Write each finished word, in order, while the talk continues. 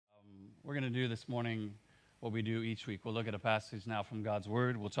We're going to do this morning what we do each week. We'll look at a passage now from God's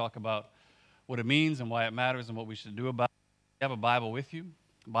Word. We'll talk about what it means and why it matters and what we should do about it. You have a Bible with you,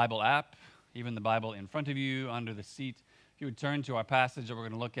 Bible app, even the Bible in front of you, under the seat. If you would turn to our passage that we're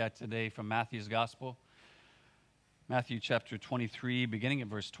going to look at today from Matthew's Gospel, Matthew chapter 23, beginning at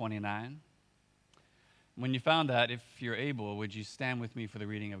verse 29. When you found that, if you're able, would you stand with me for the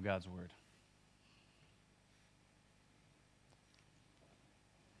reading of God's Word?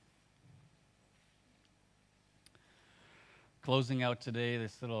 Closing out today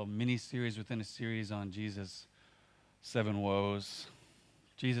this little mini-series within a series on Jesus' 7 woes.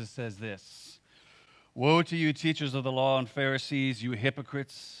 Jesus says this, "Woe to you, teachers of the law and Pharisees, you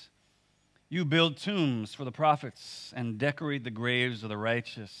hypocrites! You build tombs for the prophets and decorate the graves of the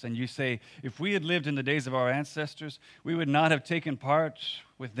righteous. And you say, if we had lived in the days of our ancestors, we would not have taken part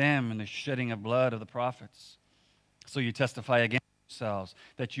with them in the shedding of blood of the prophets. So you testify against yourselves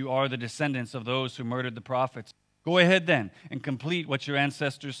that you are the descendants of those who murdered the prophets. Go ahead then and complete what your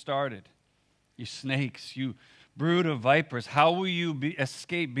ancestors started. You snakes, you brood of vipers, how will you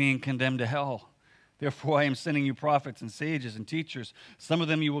escape being condemned to hell? Therefore I am sending you prophets and sages and teachers. Some of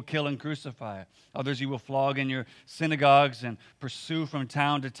them you will kill and crucify. Others you will flog in your synagogues and pursue from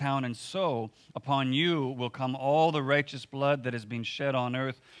town to town. And so upon you will come all the righteous blood that has been shed on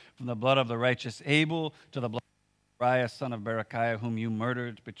earth, from the blood of the righteous Abel to the blood of Uriah, son of Berechiah, whom you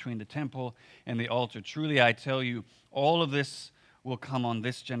murdered between the temple and the altar. Truly I tell you, all of this will come on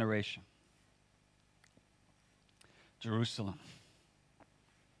this generation. Jerusalem,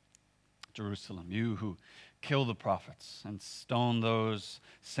 Jerusalem, you who kill the prophets and stone those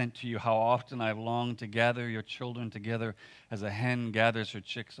sent to you, how often I have longed to gather your children together as a hen gathers her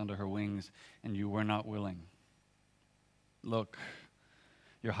chicks under her wings, and you were not willing. Look,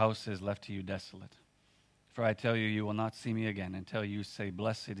 your house is left to you desolate. For I tell you, you will not see me again until you say,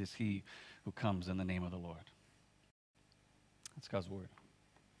 blessed is he who comes in the name of the Lord." That's God's word.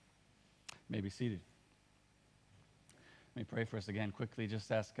 You may be seated. Let me pray for us again quickly.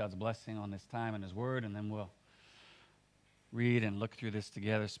 Just ask God's blessing on this time and his word, and then we'll read and look through this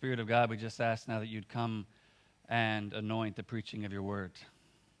together. Spirit of God, we just ask now that you'd come and anoint the preaching of your word,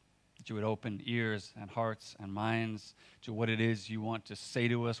 that you would open ears and hearts and minds to what it is you want to say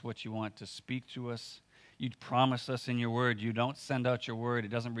to us, what you want to speak to us. You'd promise us in your word. You don't send out your word. It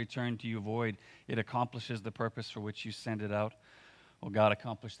doesn't return to you void. It accomplishes the purpose for which you send it out. Well, God,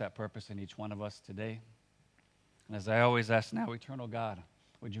 accomplish that purpose in each one of us today. And as I always ask now, eternal God,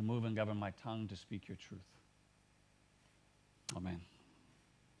 would you move and govern my tongue to speak your truth? Amen.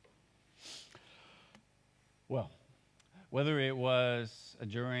 Well, whether it was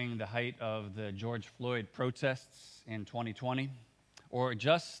during the height of the George Floyd protests in 2020 or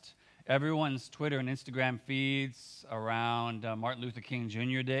just everyone's Twitter and Instagram feeds around Martin Luther King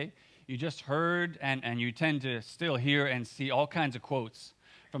Jr. Day, you just heard and you tend to still hear and see all kinds of quotes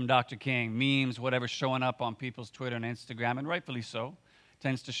from Dr. King, memes, whatever, showing up on people's Twitter and Instagram, and rightfully so,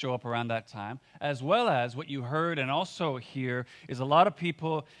 tends to show up around that time, as well as what you heard and also hear is a lot of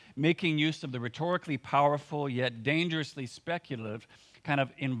people making use of the rhetorically powerful yet dangerously speculative kind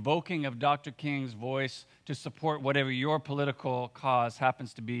of invoking of Dr. King's voice to support whatever your political cause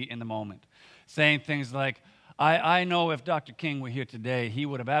happens to be in the moment. Saying things like, I know if Dr. King were here today, he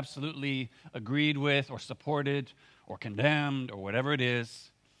would have absolutely agreed with or supported or condemned or whatever it is.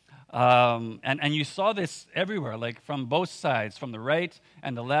 And you saw this everywhere, like from both sides, from the right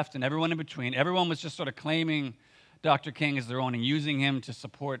and the left and everyone in between. Everyone was just sort of claiming Dr. King as their own and using him to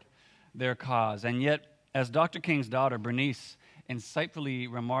support their cause. And yet, as Dr. King's daughter, Bernice,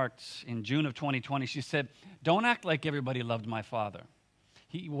 insightfully remarked in June of 2020, she said, "Don't act like everybody loved my father.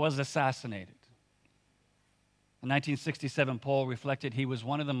 He was assassinated." A 1967 poll reflected he was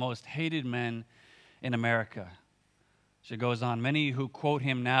one of the most hated men in America. She goes on, many who quote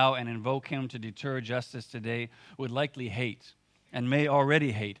him now and invoke him to deter justice today would likely hate, and may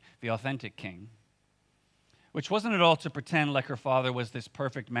already hate, the authentic King. Which wasn't at all to pretend like her father was this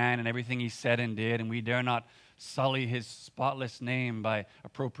perfect man and everything he said and did, and we dare not sully his spotless name by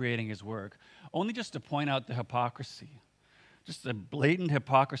appropriating his work. Only just to point out the hypocrisy, just the blatant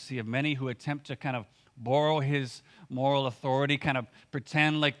hypocrisy of many who attempt to kind of borrow his moral authority, kind of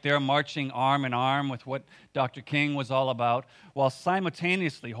pretend like they're marching arm in arm with what Dr. King was all about, while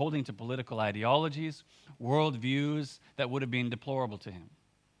simultaneously holding to political ideologies, worldviews that would have been deplorable to him.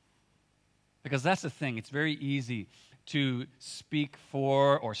 Because that's the thing, it's very easy to speak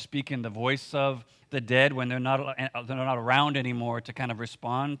for or speak in the voice of the dead when they're not around anymore to kind of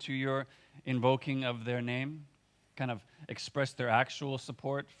respond to your invoking of their name, kind of express their actual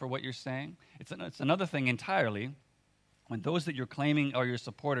support for what you're saying. It's another thing entirely when those that you're claiming are your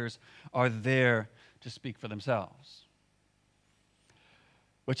supporters are there to speak for themselves.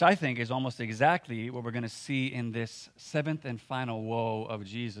 Which I think is almost exactly what we're going to see in this seventh and final woe of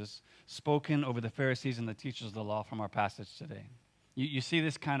Jesus, spoken over the Pharisees and the teachers of the law from our passage today. You see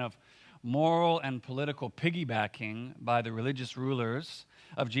this kind of moral and political piggybacking by the religious rulers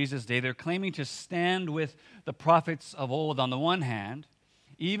of Jesus' day. They're claiming to stand with the prophets of old on the one hand,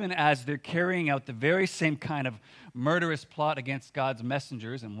 even as they're carrying out the very same kind of murderous plot against God's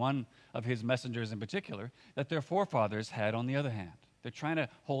messengers, and one of his messengers in particular, that their forefathers had on the other hand. They're trying to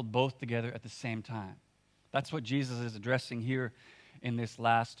hold both together at the same time. That's what Jesus is addressing here in this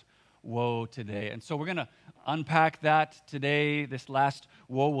last woe today. And so we're going to unpack that today. This last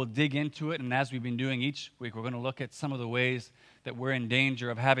woe, we'll dig into it. And as we've been doing each week, we're going to look at some of the ways that we're in danger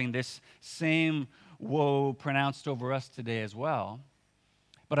of having this same woe pronounced over us today as well.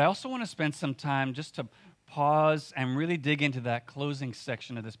 But I also want to spend some time just to pause and really dig into that closing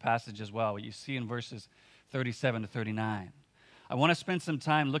section of this passage as well, what you see in verses 37 to 39. I want to spend some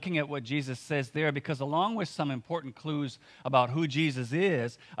time looking at what Jesus says there, because along with some important clues about who Jesus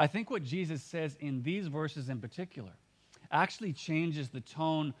is, I think what Jesus says in these verses in particular actually changes the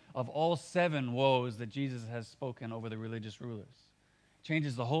tone of all 7 woes that Jesus has spoken over the religious rulers.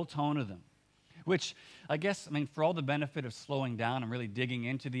 Changes the whole tone of them, which I guess, for all the benefit of slowing down and really digging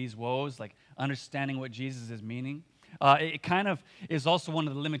into these woes, like understanding what Jesus is meaning, it kind of is also one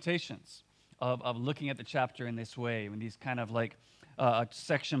of the limitations of looking at the chapter in this way, in these kind of like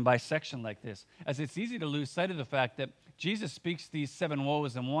section by section like this, as it's easy to lose sight of the fact that Jesus speaks these 7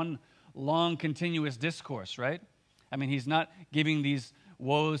 woes in one long continuous discourse, right? He's not giving these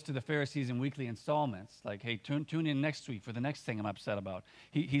woes to the Pharisees in weekly installments, like, hey, tune in next week for the next thing I'm upset about.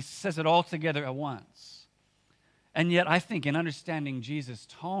 He says it all together at once. And yet, I think in understanding Jesus'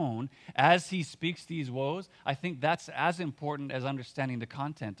 tone as he speaks these woes, I think that's as important as understanding the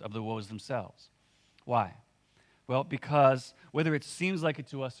content of the woes themselves. Why? Well, because whether it seems like it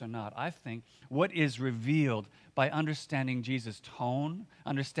to us or not, I think what is revealed by understanding Jesus' tone,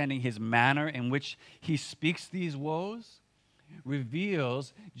 understanding his manner in which he speaks these woes,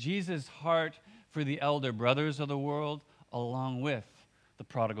 reveals Jesus' heart for the elder brothers of the world along with the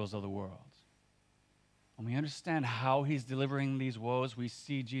prodigals of the world. When we understand how he's delivering these woes, we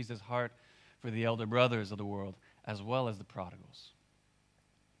see Jesus' heart for the elder brothers of the world as well as the prodigals.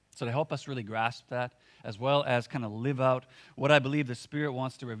 So to help us really grasp that, as well as kind of live out what I believe the Spirit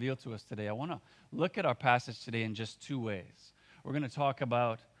wants to reveal to us today, I want to look at our passage today in just 2 ways. We're going to talk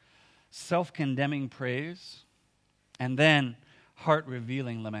about self-condemning praise and then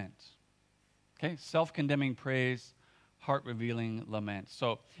heart-revealing lament. Okay, self-condemning praise, heart-revealing lament.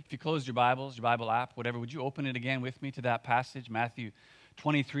 So if you closed your Bibles, your Bible app, whatever, would you open it again with me to that passage, Matthew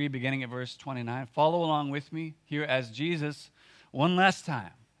 23, beginning at verse 29. Follow along with me here as Jesus, one last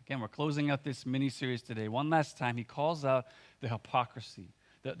time, again, we're closing out this mini-series today. One last time, he calls out the hypocrisy,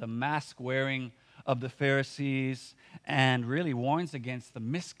 the mask-wearing of the Pharisees, and really warns against the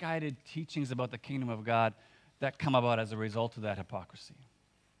misguided teachings about the kingdom of God that come about as a result of that hypocrisy.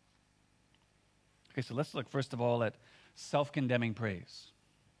 Okay, so let's look first of all at self-condemning praise.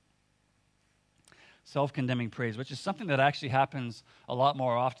 Self-condemning praise, which is something that actually happens a lot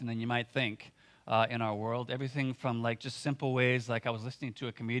more often than you might think in our world. Everything from like just simple ways, like I was listening to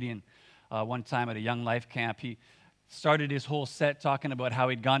a comedian one time at a Young Life camp. He started his whole set talking about how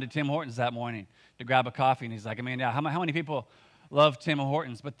he'd gone to Tim Hortons that morning to grab a coffee, and he's like, how many people love Tim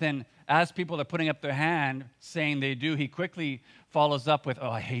Hortons? But then as people are putting up their hand saying they do, he quickly follows up with,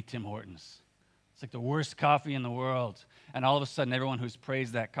 I hate Tim Hortons. It's like the worst coffee in the world. And all of a sudden, everyone who's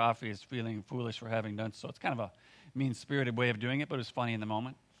praised that coffee is feeling foolish for having done so. It's kind of a mean-spirited way of doing it, but it was funny in the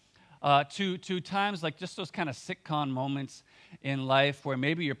moment. To times like just those kind of sitcom moments in life where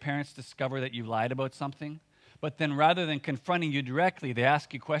maybe your parents discover that you lied about something, but then rather than confronting you directly, they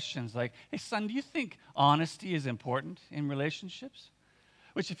ask you questions like, hey, son, do you think honesty is important in relationships?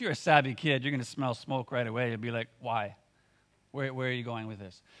 Which if you're a savvy kid, you're going to smell smoke right away. You'll be like, why? Where are you going with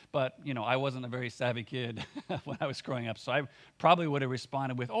this? But, I wasn't a very savvy kid when I was growing up, so I probably would have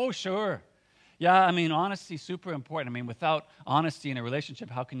responded with, oh, sure. Yeah, honesty is super important. Without honesty in a relationship,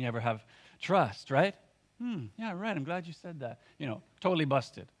 how can you ever have trust, right? Yeah, right, I'm glad you said that. Totally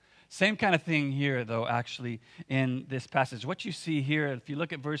busted. Same kind of thing here, though, actually, in this passage. What you see here, if you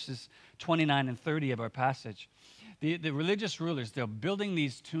look at verses 29 and 30 of our passage, the religious rulers, they're building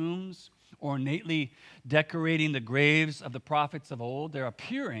these tombs, ornately decorating the graves of the prophets of old. They're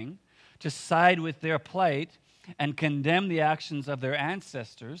appearing to side with their plight and condemn the actions of their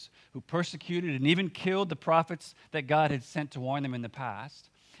ancestors who persecuted and even killed the prophets that God had sent to warn them in the past.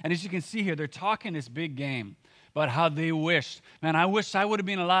 And as you can see here, they're talking this big game, about how they wished. Man, I wish I would have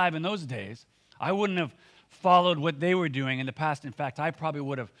been alive in those days. I wouldn't have followed what they were doing in the past. In fact, I probably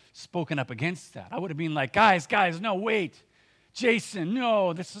would have spoken up against that. I would have been like, guys, no, wait. Jason,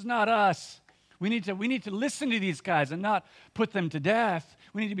 no, this is not us. We need to listen to these guys and not put them to death.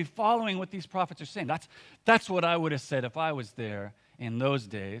 We need to be following what these prophets are saying. That's what I would have said if I was there in those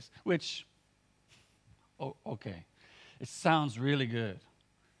days, which, okay, it sounds really good.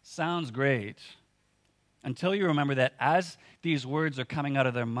 Sounds great. Until you remember that as these words are coming out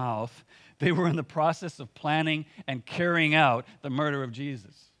of their mouth, they were in the process of planning and carrying out the murder of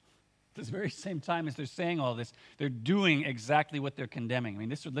Jesus. At this very same time as they're saying all this, they're doing exactly what they're condemning. I mean,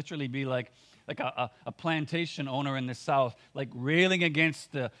 this would literally be like a plantation owner in the South, like railing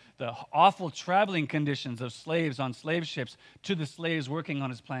against the awful traveling conditions of slaves on slave ships to the slaves working on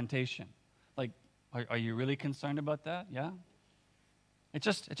his plantation. Like, are you really concerned about that? Yeah?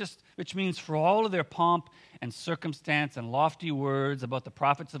 Which means for all of their pomp and circumstance and lofty words about the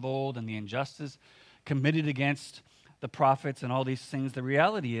prophets of old and the injustice committed against the prophets and all these things, the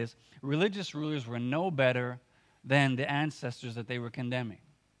reality is religious rulers were no better than the ancestors that they were condemning,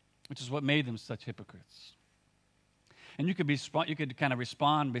 which is what made them such hypocrites. And you could kind of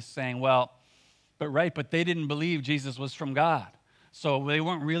respond by saying, well, but they didn't believe Jesus was from God. So they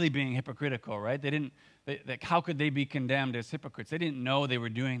weren't really being hypocritical, right? How could they be condemned as hypocrites? They didn't know they were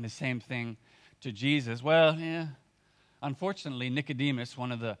doing the same thing to Jesus. Well, yeah. Unfortunately, Nicodemus,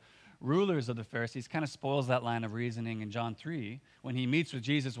 one of the rulers of the Pharisees, kind of spoils that line of reasoning in John 3 when he meets with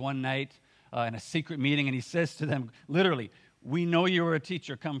Jesus one night in a secret meeting, and he says to them, literally, we know you are a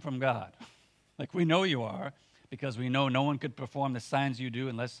teacher come from God. Like, we know you are because we know no one could perform the signs you do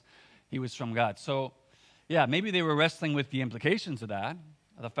unless he was from God. So, yeah, maybe they were wrestling with the implications of that,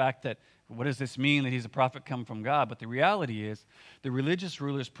 the fact that what does this mean that he's a prophet come from God? But the reality is the religious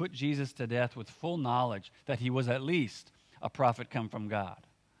rulers put Jesus to death with full knowledge that he was at least a prophet come from God.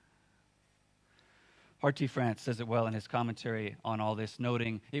 R.T. France says it well in his commentary on all this,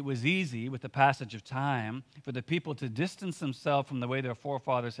 noting, it was easy with the passage of time for the people to distance themselves from the way their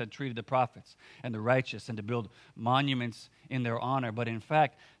forefathers had treated the prophets and the righteous and to build monuments in their honor. But in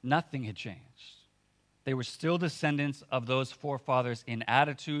fact, nothing had changed. They were still descendants of those forefathers in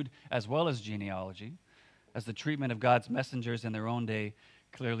attitude as well as genealogy, as the treatment of God's messengers in their own day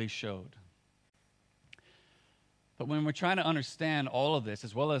clearly showed. But when we're trying to understand all of this,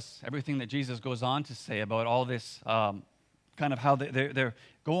 as well as everything that Jesus goes on to say about all this, kind of how they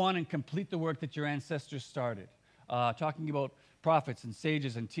go on and complete the work that your ancestors started, talking about prophets and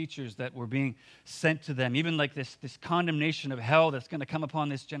sages and teachers that were being sent to them, even like this condemnation of hell that's going to come upon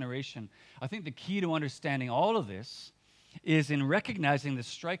this generation. I think the key to understanding all of this is in recognizing the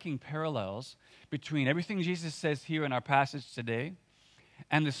striking parallels between everything Jesus says here in our passage today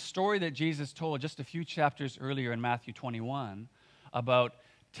and the story that Jesus told just a few chapters earlier in Matthew 21 about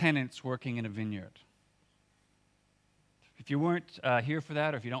tenants working in a vineyard. If you weren't here for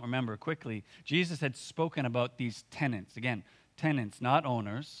that, or if you don't remember quickly, Jesus had spoken about these tenants. Again, tenants, not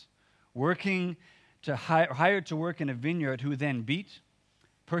owners, working to hired to work in a vineyard, who then beat,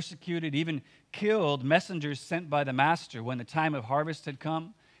 persecuted, even killed messengers sent by the master when the time of harvest had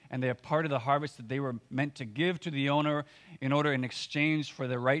come, and they are part of the harvest that they were meant to give to the owner in exchange for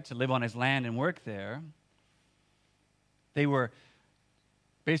the right to live on his land and work there. They were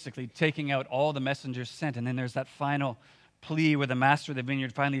basically taking out all the messengers sent, and then there's that final plea where the master of the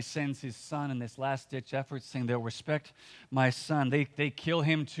vineyard finally sends his son in this last-ditch effort, saying they'll respect my son. They kill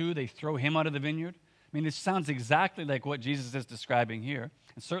him too. They throw him out of the vineyard. I mean, this sounds exactly like what Jesus is describing here,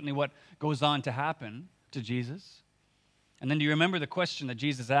 and certainly what goes on to happen to Jesus. And then do you remember the question that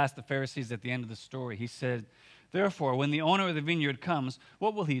Jesus asked the Pharisees at the end of the story? He said, therefore, when the owner of the vineyard comes,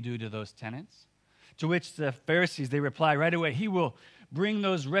 what will he do to those tenants? To which the Pharisees, they reply right away, he will bring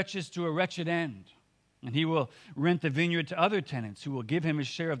those wretches to a wretched end. And he will rent the vineyard to other tenants who will give him his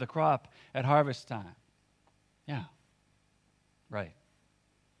share of the crop at harvest time. Yeah, right.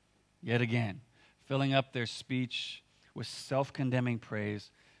 Yet again, filling up their speech with self-condemning praise,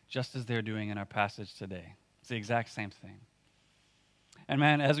 just as they're doing in our passage today. It's the exact same thing. And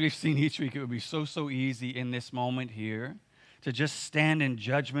man, as we've seen each week, it would be so easy in this moment here to just stand in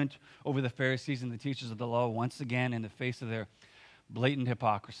judgment over the Pharisees and the teachers of the law once again in the face of their blatant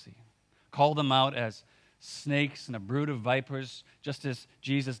hypocrisy. Call them out as snakes and a brood of vipers, just as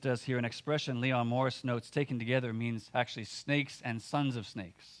Jesus does here. An expression Leon Morris notes taken together means actually snakes and sons of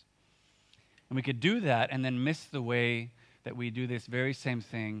snakes. And we could do that and then miss the way that we do this very same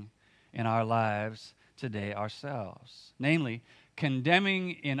thing in our lives today ourselves. Namely,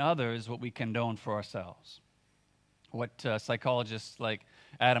 condemning in others what we condone for ourselves. What psychologists like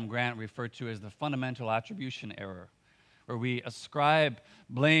Adam Grant referred to as the fundamental attribution error, where we ascribe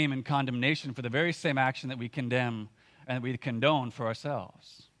blame and condemnation for the very same action that we condemn and we condone for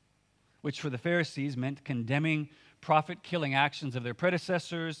ourselves, which for the Pharisees meant condemning prophet-killing actions of their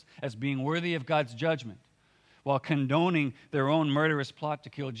predecessors as being worthy of God's judgment, while condoning their own murderous plot to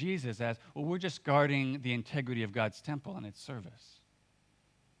kill Jesus as, well, we're just guarding the integrity of God's temple and its service.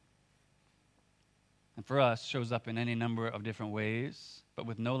 And for us, shows up in any number of different ways, but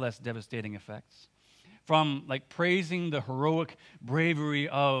with no less devastating effects. From like praising the heroic bravery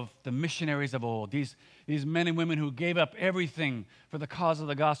of the missionaries of old, these men and women who gave up everything for the cause of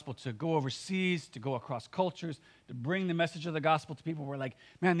the gospel to go overseas, to go across cultures, to bring the message of the gospel to people. We're like,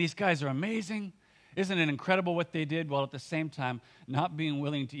 man, these guys are amazing. Isn't it incredible what they did? While at the same time, not being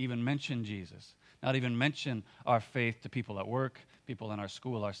willing to even mention Jesus, not even mention our faith to people at work, people in our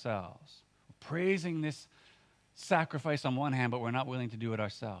school, ourselves. Praising this sacrifice on one hand, but we're not willing to do it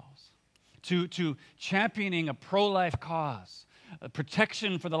ourselves. To championing a pro-life cause, a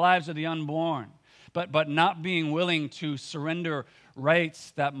protection for the lives of the unborn, but not being willing to surrender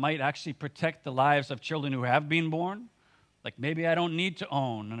rights that might actually protect the lives of children who have been born. Like maybe I don't need to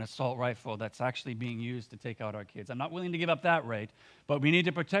own an assault rifle that's actually being used to take out our kids. I'm not willing to give up that right, but we need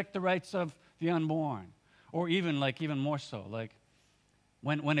to protect the rights of the unborn. Or even more so, like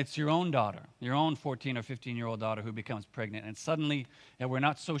when it's your own daughter, your own 14 or 15-year-old daughter who becomes pregnant, and suddenly we're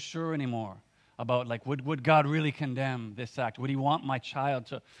not so sure anymore about, like, would God really condemn this act? Would he want my child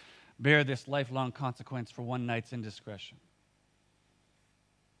to bear this lifelong consequence for one night's indiscretion?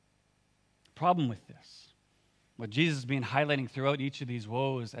 Problem with this, what Jesus has been highlighting throughout each of these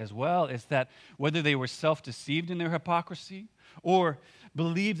woes as well, is that whether they were self-deceived in their hypocrisy or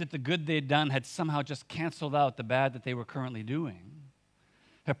believed that the good they'd done had somehow just canceled out the bad that they were currently doing,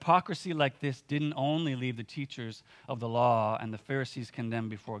 hypocrisy like this didn't only leave the teachers of the law and the Pharisees condemned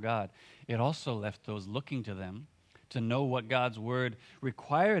before God. It also left those looking to them to know what God's word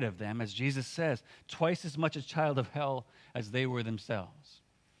required of them, as Jesus says, twice as much a child of hell as they were themselves.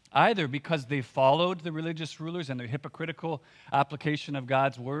 Either because they followed the religious rulers and their hypocritical application of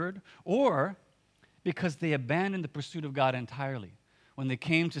God's word, or because they abandoned the pursuit of God entirely when they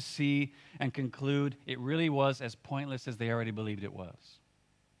came to see and conclude it really was as pointless as they already believed it was.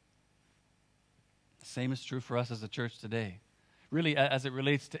 The same is true for us as a church today. Really, as it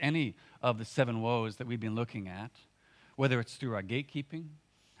relates to any of the 7 woes that we've been looking at, whether it's through our gatekeeping,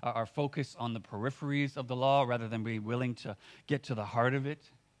 our focus on the peripheries of the law rather than being willing to get to the heart of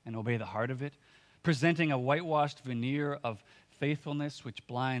it and obey the heart of it, presenting a whitewashed veneer of faithfulness which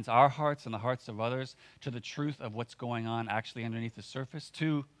blinds our hearts and the hearts of others to the truth of what's going on actually underneath the surface,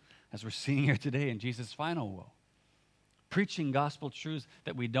 to, as we're seeing here today in Jesus' final woe, preaching gospel truths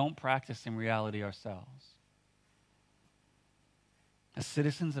that we don't practice in reality ourselves. As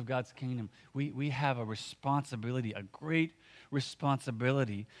citizens of God's kingdom, we have a responsibility, a great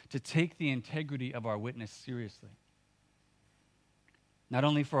responsibility, to take the integrity of our witness seriously. Not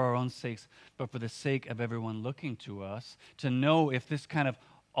only for our own sakes, but for the sake of everyone looking to us, to know if this kind of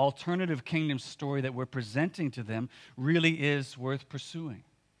alternative kingdom story that we're presenting to them really is worth pursuing.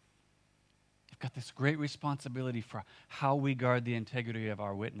 We've got this great responsibility for how we guard the integrity of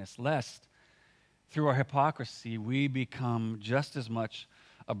our witness, lest through our hypocrisy we become just as much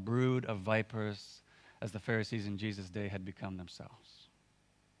a brood of vipers as the Pharisees in Jesus' day had become themselves.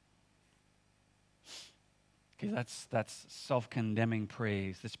 Okay, that's self-condemning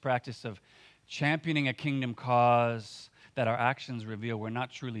praise, this practice of championing a kingdom cause that our actions reveal we're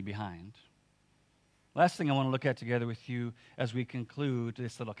not truly behind. Last thing I want to look at together with you as we conclude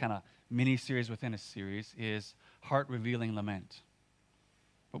this little kind of mini-series within a series is heart-revealing lament.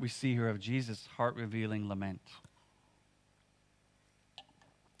 What we see here of Jesus' heart-revealing lament,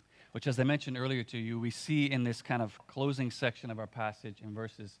 which, as I mentioned earlier to you, we see in this kind of closing section of our passage in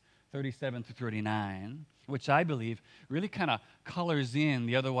verses 37 through 39, which I believe really kind of colors in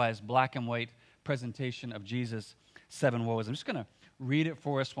the otherwise black and white presentation of Jesus' 7 woes. I'm just going to read it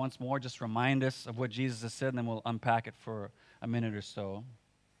for us once more, just remind us of what Jesus has said, and then we'll unpack it for a minute or so.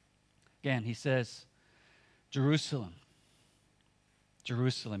 Again, he says, Jerusalem,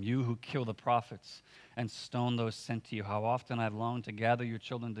 Jerusalem, you who kill the prophets and stone those sent to you, how often I've longed to gather your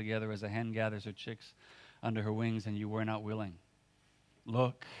children together as a hen gathers her chicks under her wings, and you were not willing.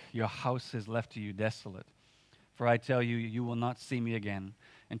 Look, your house is left to you desolate. For I tell you, you will not see me again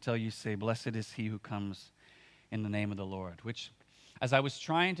until you say, blessed is he who comes in the name of the Lord. Which, as I was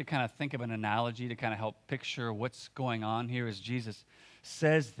trying to kind of think of an analogy to kind of help picture what's going on here as Jesus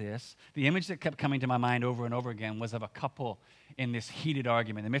says this, the image that kept coming to my mind over and over again was of a couple in this heated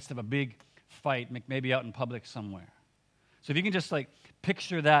argument, in the midst of a big fight, maybe out in public somewhere. So if you can just like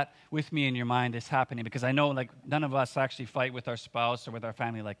picture that with me in your mind is happening, because I know like none of us actually fight with our spouse or with our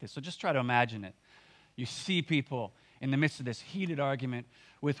family like this. So just try to imagine it. You see people in the midst of this heated argument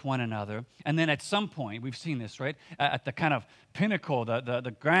with one another. And then at some point, we've seen this, right? At the kind of pinnacle,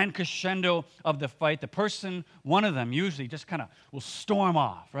 the grand crescendo of the fight, the person, one of them usually just kind of will storm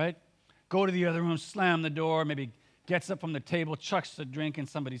off, right? Go to the other room, slam the door, maybe gets up from the table, chucks the drink in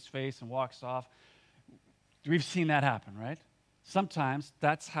somebody's face and walks off. We've seen that happen, right? Sometimes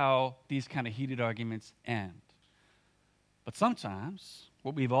that's how these kind of heated arguments end. But sometimes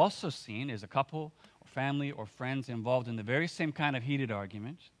what we've also seen is a couple or family or friends involved in the very same kind of heated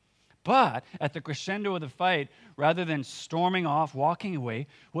argument. But at the crescendo of the fight, rather than storming off, walking away,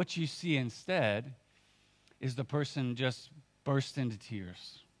 what you see instead is the person just burst into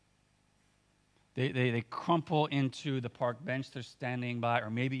tears. They crumple into the park bench they're standing by, or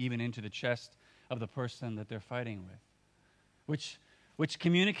maybe even into the chest of the person that they're fighting with, which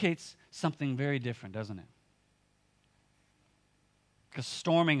communicates something very different, doesn't it? Because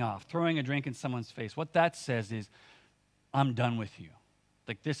storming off, throwing a drink in someone's face, what that says is, I'm done with you.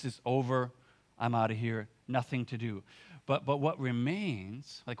 Like, this is over, I'm out of here, nothing to do. But what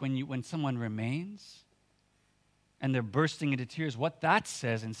remains, like when someone remains and they're bursting into tears, what that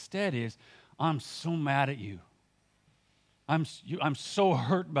says instead is, I'm so mad at you. I'm so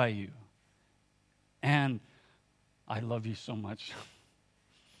hurt by you. And I love you so much.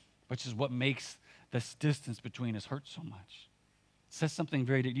 Which is what makes this distance between us hurt so much. It says something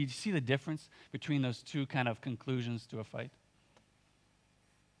very deep. Do you see the difference between those two kind of conclusions to a fight?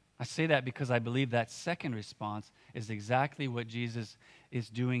 I say that because I believe that second response is exactly what Jesus is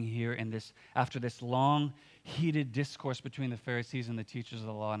doing here in this, after this long, heated discourse between the Pharisees and the teachers of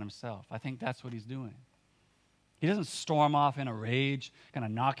the law and himself. I think that's what he's doing. He doesn't storm off in a rage, kind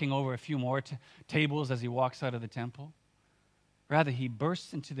of knocking over a few more tables as he walks out of the temple. Rather, he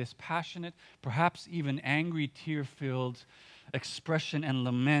bursts into this passionate, perhaps even angry, tear-filled expression and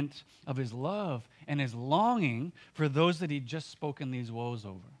lament of his love and his longing for those that he'd just spoken these woes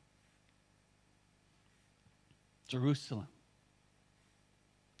over. Jerusalem.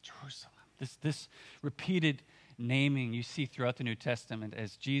 Jerusalem. This repeated naming you see throughout the New Testament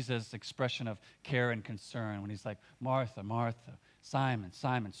as Jesus' expression of care and concern when he's like, Martha, Martha, Simon,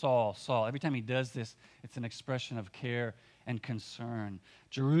 Simon, Saul, Saul. Every time he does this, it's an expression of care and concern.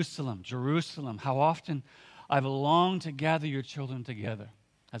 Jerusalem, Jerusalem, how often I've longed to gather your children together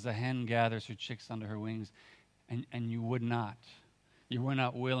as a hen gathers her chicks under her wings, and you would not. You were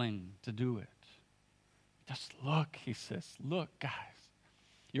not willing to do it. Just look, he says, look, guys.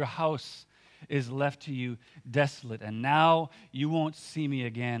 Your house is left to you desolate, and now you won't see me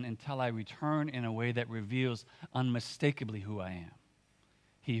again until I return in a way that reveals unmistakably who I am,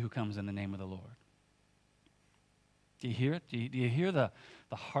 he who comes in the name of the Lord. Do you hear it? Do you hear the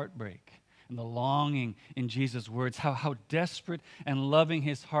heartbreak and the longing in Jesus' words, how desperate and loving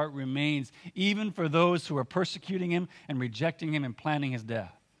his heart remains, even for those who are persecuting him and rejecting him and planning his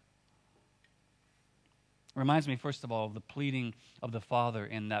death? It reminds me, first of all, of the pleading of the father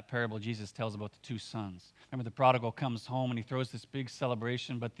in that parable Jesus tells about the two sons. Remember, the prodigal comes home and he throws this big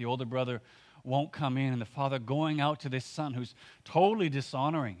celebration, but the older brother won't come in, and the father, going out to this son who's totally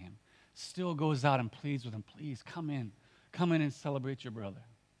dishonoring him, still goes out and pleads with him, please come in and celebrate your brother.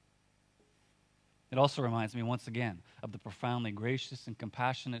 It also reminds me, once again, of the profoundly gracious and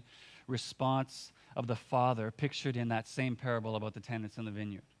compassionate response of the father pictured in that same parable about the tenants in the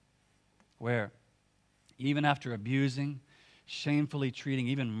vineyard, where even after abusing, shamefully treating,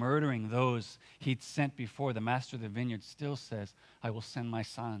 even murdering those he'd sent before, the master of the vineyard still says, I will send my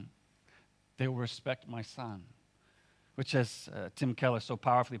son. They will respect my son. Which, as Tim Keller so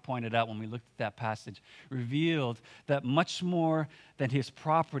powerfully pointed out when we looked at that passage, revealed that much more than his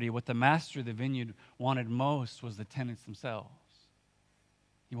property, what the master of the vineyard wanted most was the tenants themselves.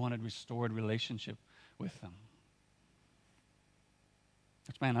 He wanted restored relationship with them.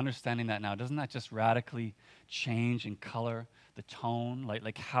 Which, man, understanding that now, doesn't that just radically change and color the tone,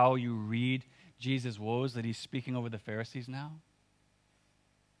 like how you read Jesus' woes that he's speaking over the Pharisees now?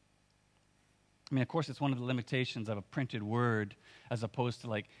 I mean, of course, it's one of the limitations of a printed word as opposed to,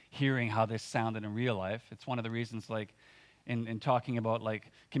 like, hearing how this sounded in real life. It's one of the reasons, like, in talking about,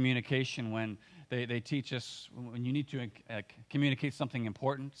 like, communication, when they teach us when you need to communicate something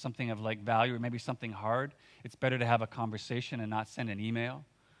important, something of, like, value, or maybe something hard, it's better to have a conversation and not send an email,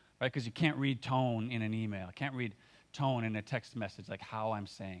 right? Because you can't read tone in an email. You can't read tone in a text message, like how I'm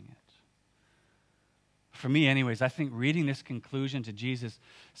saying it. For me, anyways, I think reading this conclusion to Jesus'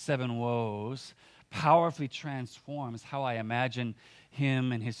 7 woes powerfully transforms how I imagine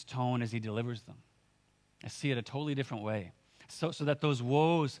him and his tone as he delivers them. I see it a totally different way. so that those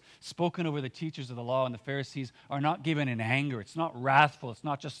woes spoken over the teachers of the law and the Pharisees are not given in anger. It's not wrathful. It's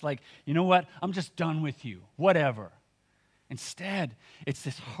not just like, you know what, I'm just done with you, whatever. Instead, it's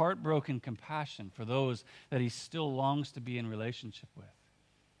this heartbroken compassion for those that he still longs to be in relationship with,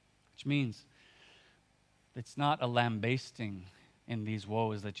 which means it's not a lambasting in these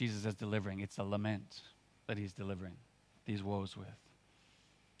woes that Jesus is delivering. It's a lament that he's delivering these woes with.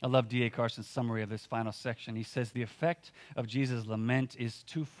 I love D.A. Carson's summary of this final section. He says the effect of Jesus' lament is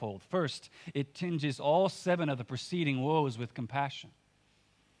twofold. First, it tinges all 7 of the preceding woes with compassion.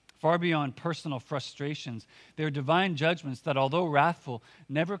 Far beyond personal frustrations, they're divine judgments that, although wrathful,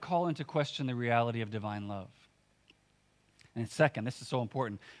 never call into question the reality of divine love. And second, this is so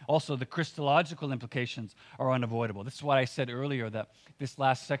important, also the Christological implications are unavoidable. This is what I said earlier, that this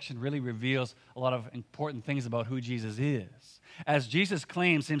last section really reveals a lot of important things about who Jesus is, as Jesus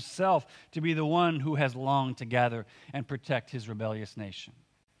claims himself to be the one who has longed to gather and protect his rebellious nation.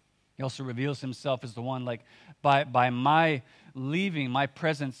 He also reveals himself as the one, like, by my leaving, my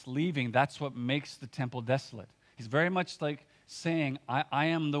presence leaving, that's what makes the temple desolate. He's very much like saying, I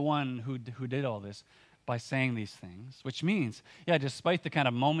am the one who did all this, by saying these things, which means, despite the kind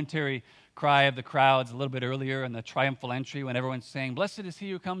of momentary cry of the crowds a little bit earlier and the triumphal entry when everyone's saying, blessed is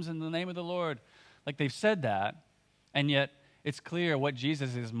he who comes in the name of the Lord, like they've said that, and yet it's clear what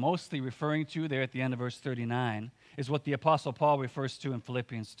Jesus is mostly referring to there at the end of verse 39 is what the Apostle Paul refers to in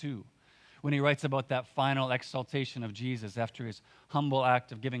Philippians 2, when he writes about that final exaltation of Jesus after his humble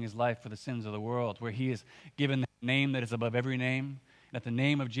act of giving his life for the sins of the world, where he is given the name that is above every name. And at the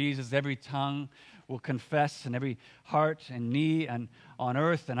name of Jesus, every tongue will confess, and every heart and knee and on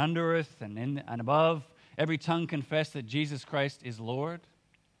earth and under earth and in and above, every tongue confess that Jesus Christ is Lord.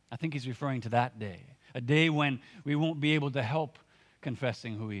 I think he's referring to that day, a day when we won't be able to help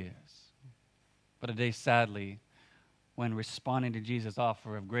confessing who he is, but a day, sadly, when responding to Jesus'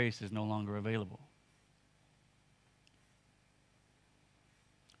 offer of grace is no longer available.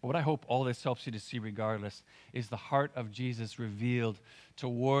 But what I hope all this helps you to see regardless is the heart of Jesus revealed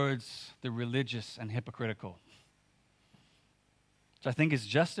towards the religious and hypocritical, which I think is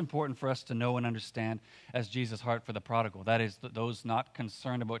just important for us to know and understand as Jesus' heart for the prodigal. That is, those not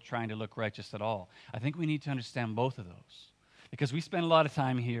concerned about trying to look righteous at all. I think we need to understand both of those, because we spend a lot of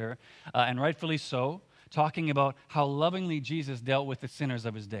time here, and rightfully so, talking about how lovingly Jesus dealt with the sinners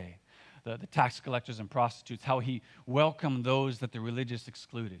of his day. The tax collectors and prostitutes, how he welcomed those that the religious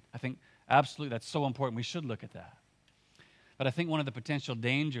excluded. I think absolutely that's so important. We should look at that. But I think one of the potential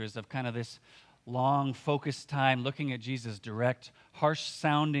dangers of kind of this long, focused time looking at Jesus' direct,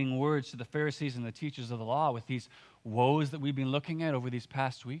 harsh-sounding words to the Pharisees and the teachers of the law with these woes that we've been looking at over these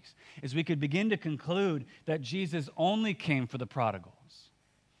past weeks is we could begin to conclude that Jesus only came for the prodigals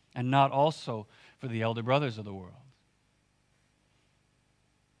and not also for the elder brothers of the world.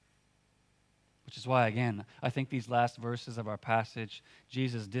 Which is why, again, I think these last verses of our passage,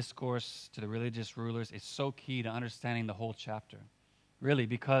 Jesus' discourse to the religious rulers, is so key to understanding the whole chapter. Really,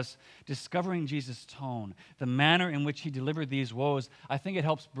 because discovering Jesus' tone, the manner in which he delivered these woes, I think it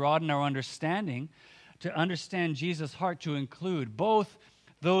helps broaden our understanding to understand Jesus' heart to include both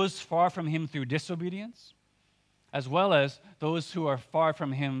those far from him through disobedience, as well as those who are far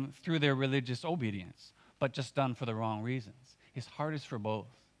from him through their religious obedience, but just done for the wrong reasons. His heart is for both.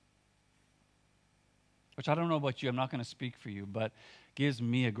 Which I don't know about you, I'm not going to speak for you, but gives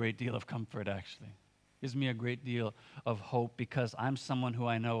me a great deal of comfort, actually. Gives me a great deal of hope, because I'm someone who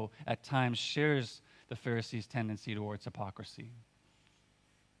I know at times shares the Pharisees' tendency towards hypocrisy.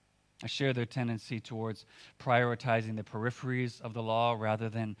 I share their tendency towards prioritizing the peripheries of the law rather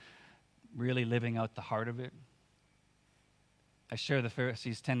than really living out the heart of it. I share the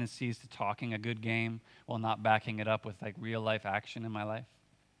Pharisees' tendencies to talking a good game while not backing it up with like real life action in my life.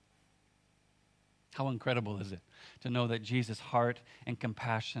 How incredible is it to know that Jesus' heart and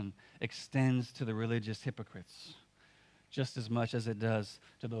compassion extends to the religious hypocrites just as much as it does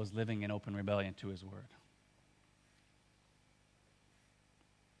to those living in open rebellion to his word.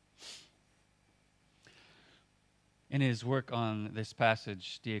 In his work on this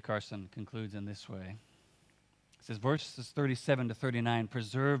passage, D.A. Carson concludes in this way. It says, verses 37 to 39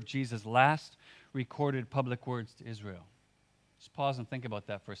 preserve Jesus' last recorded public words to Israel. Just pause and think about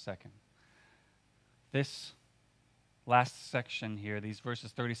that for a second. This last section here, these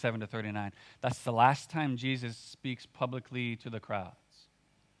verses 37 to 39, that's the last time Jesus speaks publicly to the crowds.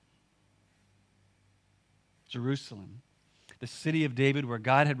 Jerusalem, the city of David where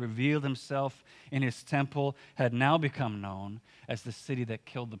God had revealed himself in his temple, had now become known as the city that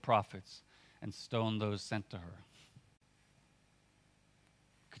killed the prophets and stoned those sent to her.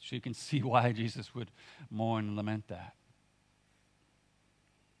 So you can see why Jesus would mourn and lament that.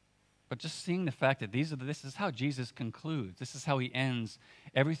 But just seeing the fact that this is how Jesus concludes, this is how he ends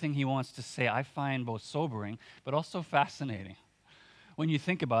everything he wants to say, I find both sobering, but also fascinating. When you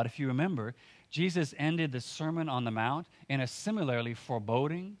think about it, if you remember, Jesus ended the Sermon on the Mount in a similarly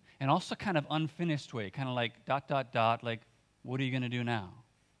foreboding and also kind of unfinished way, kind of like ... like, what are you going to do now?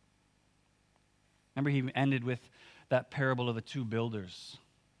 Remember, he ended with that parable of the two builders,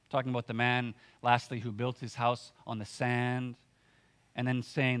 talking about the man, lastly, who built his house on the sand, and then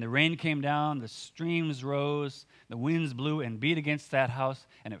saying the rain came down, the streams rose, the winds blew and beat against that house,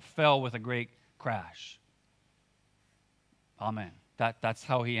 and it fell with a great crash. Amen. That's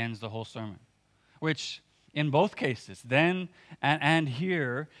how he ends the whole sermon, which in both cases, then and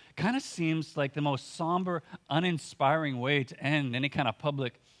here, kind of seems like the most somber, uninspiring way to end any kind of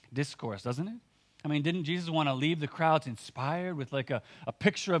public discourse, doesn't it? I mean, didn't Jesus want to leave the crowds inspired with like a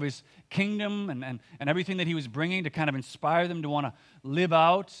picture of his kingdom and everything that he was bringing to kind of inspire them to want to live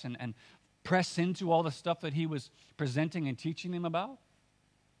out and press into all the stuff that he was presenting and teaching them about?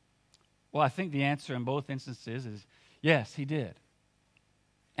 Well, I think the answer in both instances is yes, he did.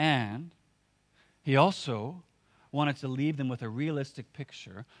 And he also wanted to leave them with a realistic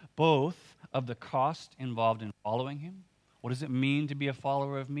picture, both of the cost involved in following him, what does it mean to be a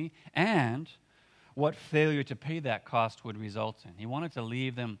follower of me, and what failure to pay that cost would result in. He wanted to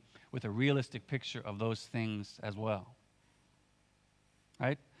leave them with a realistic picture of those things as well.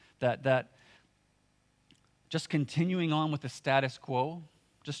 Right? That just continuing on with the status quo,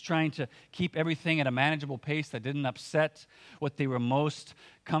 just trying to keep everything at a manageable pace that didn't upset what they were most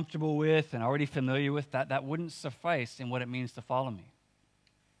comfortable with and already familiar with, that wouldn't suffice in what it means to follow me.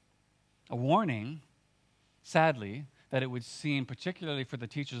 A warning, sadly, that it would seem, particularly for the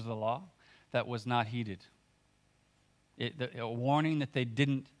teachers of the law, that was not heeded. A warning that they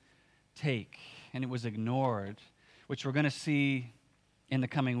didn't take, and it was ignored, which we're going to see in the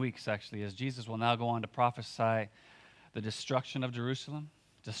coming weeks, actually, as Jesus will now go on to prophesy the destruction of Jerusalem,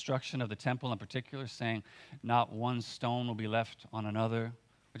 destruction of the temple in particular, saying not one stone will be left on another,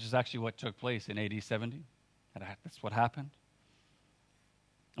 which is actually what took place in AD 70. That's what happened.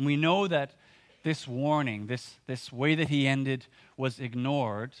 And we know that this warning, this way that he ended, was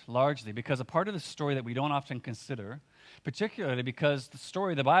ignored largely because a part of the story that we don't often consider, particularly because the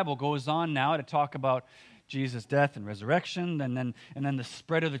story of the Bible goes on now to talk about Jesus' death and resurrection, and then the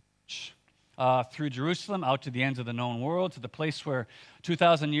spread of the church through Jerusalem out to the ends of the known world, to the place where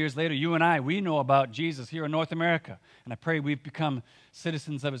 2,000 years later, you and I, we know about Jesus here in North America. And I pray we've become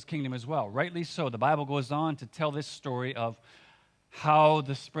citizens of his kingdom as well. Rightly so. The Bible goes on to tell this story of how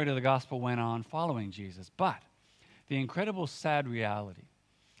the spread of the gospel went on following Jesus. But the incredible sad reality,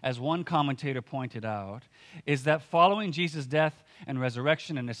 as one commentator pointed out, is that following Jesus' death and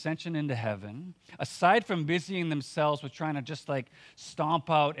resurrection and ascension into heaven, aside from busying themselves with trying to just like stomp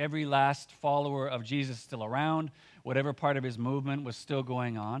out every last follower of Jesus still around, whatever part of his movement was still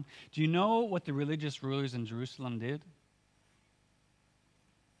going on, do you know what the religious rulers in Jerusalem did?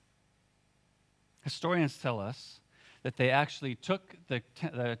 Historians tell us that they actually took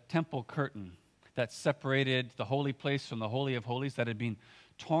the temple curtain that separated the holy place from the Holy of Holies that had been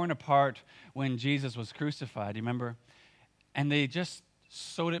torn apart when Jesus was crucified, you remember? And they just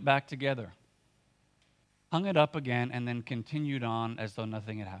sewed it back together, hung it up again, and then continued on as though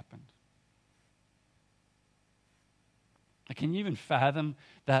nothing had happened. Like, can you even fathom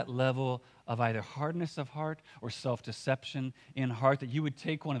that level of either hardness of heart or self-deception in heart, that you would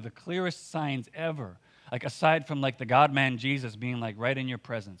take one of the clearest signs ever, like aside from like the God-man Jesus being like right in your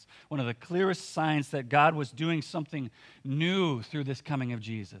presence, one of the clearest signs that God was doing something new through this coming of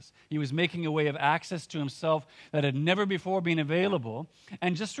Jesus. He was making a way of access to himself that had never before been available,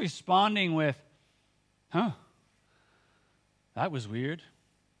 and just responding with, that was weird.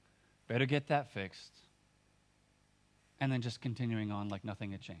 Better get that fixed. And then just continuing on like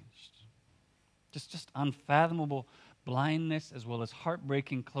nothing had changed. Just unfathomable blindness, as well as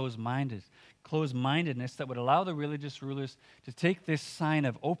heartbreaking closed-mindedness that would allow the religious rulers to take this sign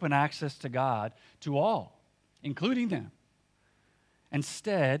of open access to God to all, including them.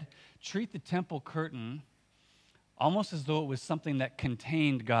 Instead, treat the temple curtain almost as though it was something that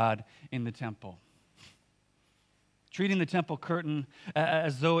contained God in the temple. Treating the temple curtain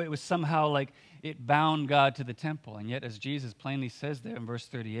as though it was somehow like it bound God to the temple. And yet, as Jesus plainly says there in verse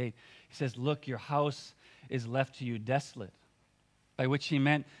 38, he says, look, your house is left to you desolate, by which he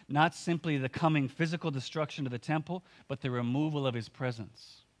meant not simply the coming physical destruction of the temple, but the removal of his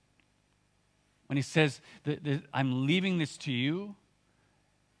presence. When he says, I'm leaving this to you,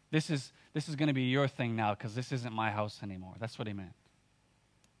 this is going to be your thing now, because this isn't my house anymore. That's what he meant.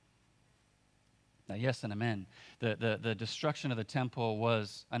 Now, yes and amen. The destruction of the temple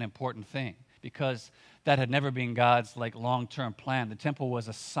was an important thing because that had never been God's long-term plan. The temple was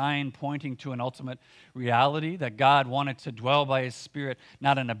a sign pointing to an ultimate reality that God wanted to dwell by his Spirit,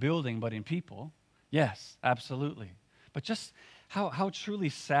 not in a building, but in people. Yes, absolutely. But just how truly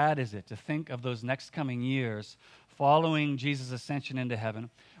sad is it to think of those next coming years following Jesus' ascension into heaven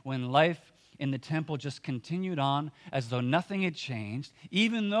when life in the temple just continued on as though nothing had changed,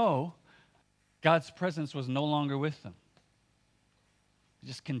 even though God's presence was no longer with them. They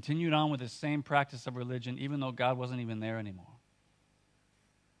just continued on with the same practice of religion, even though God wasn't even there anymore.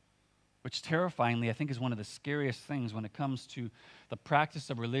 Which terrifyingly, I think, is one of the scariest things when it comes to the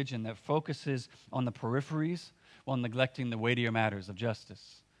practice of religion that focuses on the peripheries while neglecting the weightier matters of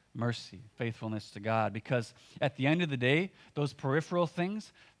justice, mercy, faithfulness to God. Because at the end of the day, those peripheral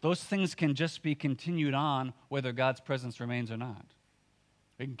things, those things can just be continued on whether God's presence remains or not.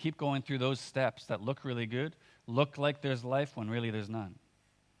 We can keep going through those steps that look really good, look like there's life when really there's none.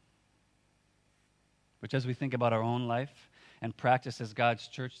 Which, as we think about our own life and practice as God's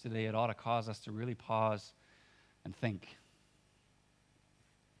church today, it ought to cause us to really pause and think.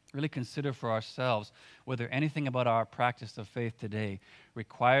 Really consider for ourselves whether anything about our practice of faith today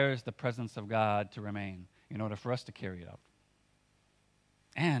requires the presence of God to remain in order for us to carry it out.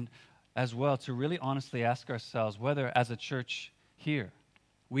 And as well, to really honestly ask ourselves whether, as a church here,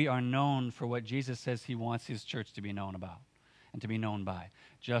 we are known for what Jesus says he wants his church to be known about and to be known by.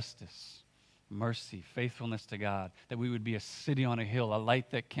 Justice, mercy, faithfulness to God, that we would be a city on a hill, a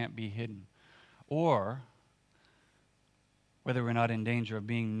light that can't be hidden. Or whether we're not in danger of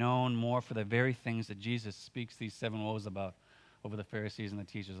being known more for the very things that Jesus speaks these 7 woes about over the Pharisees and the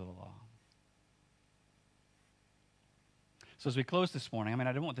teachers of the law. So as we close this morning,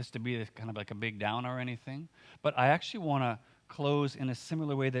 I don't want this to be kind of like a big down or anything, but I actually want to close in a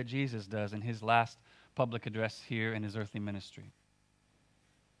similar way that Jesus does in his last public address here in his earthly ministry.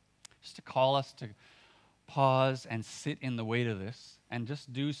 Just to call us to pause and sit in the weight of this and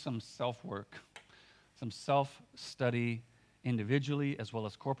just do some self-work, some self-study individually as well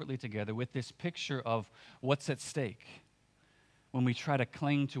as corporately together with this picture of what's at stake when we try to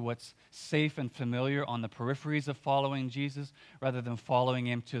cling to what's safe and familiar on the peripheries of following Jesus rather than following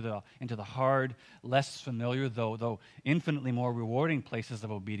him into the hard, less familiar, though infinitely more rewarding places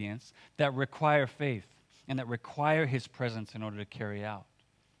of obedience that require faith and that require his presence in order to carry out.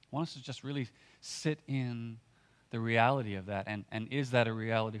 I want us to just really sit in the reality of that, and is that a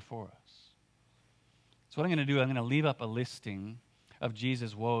reality for us? So what I'm going to do, I'm going to leave up a listing of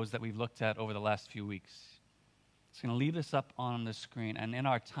Jesus' woes that we've looked at over the last few weeks. It's going to leave this up on the screen. And in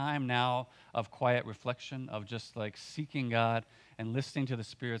our time now of quiet reflection, of just seeking God and listening to the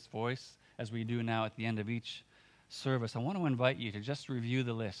Spirit's voice, as we do now at the end of each service, I want to invite you to just review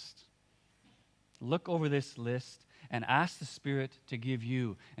the list. Look over this list and ask the Spirit to give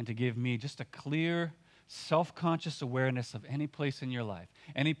you and to give me just a clear, self-conscious awareness of any place in your life,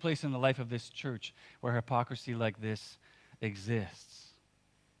 any place in the life of this church where hypocrisy like this exists.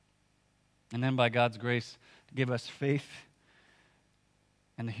 And then by God's grace, give us faith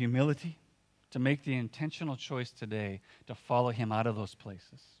and the humility to make the intentional choice today to follow him out of those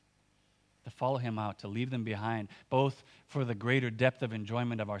places, to follow him out, to leave them behind, both for the greater depth of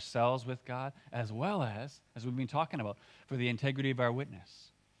enjoyment of ourselves with God, as well as we've been talking about, for the integrity of our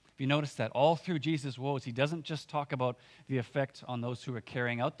witness. If you notice that all through Jesus' woes, he doesn't just talk about the effect on those who are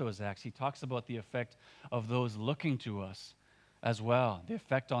carrying out those acts. He talks about the effect of those looking to us as well, the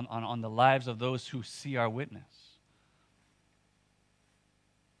effect on the lives of those who see our witness.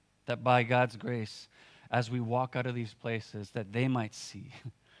 That by God's grace, as we walk out of these places, that they might see,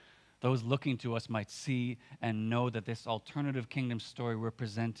 those looking to us might see and know that this alternative kingdom story we're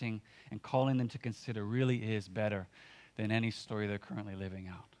presenting and calling them to consider really is better than any story they're currently living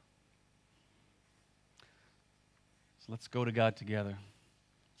out. So let's go to God together.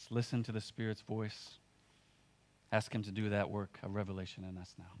 Let's listen to the Spirit's voice. Ask him to do that work of revelation in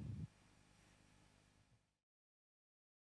us now.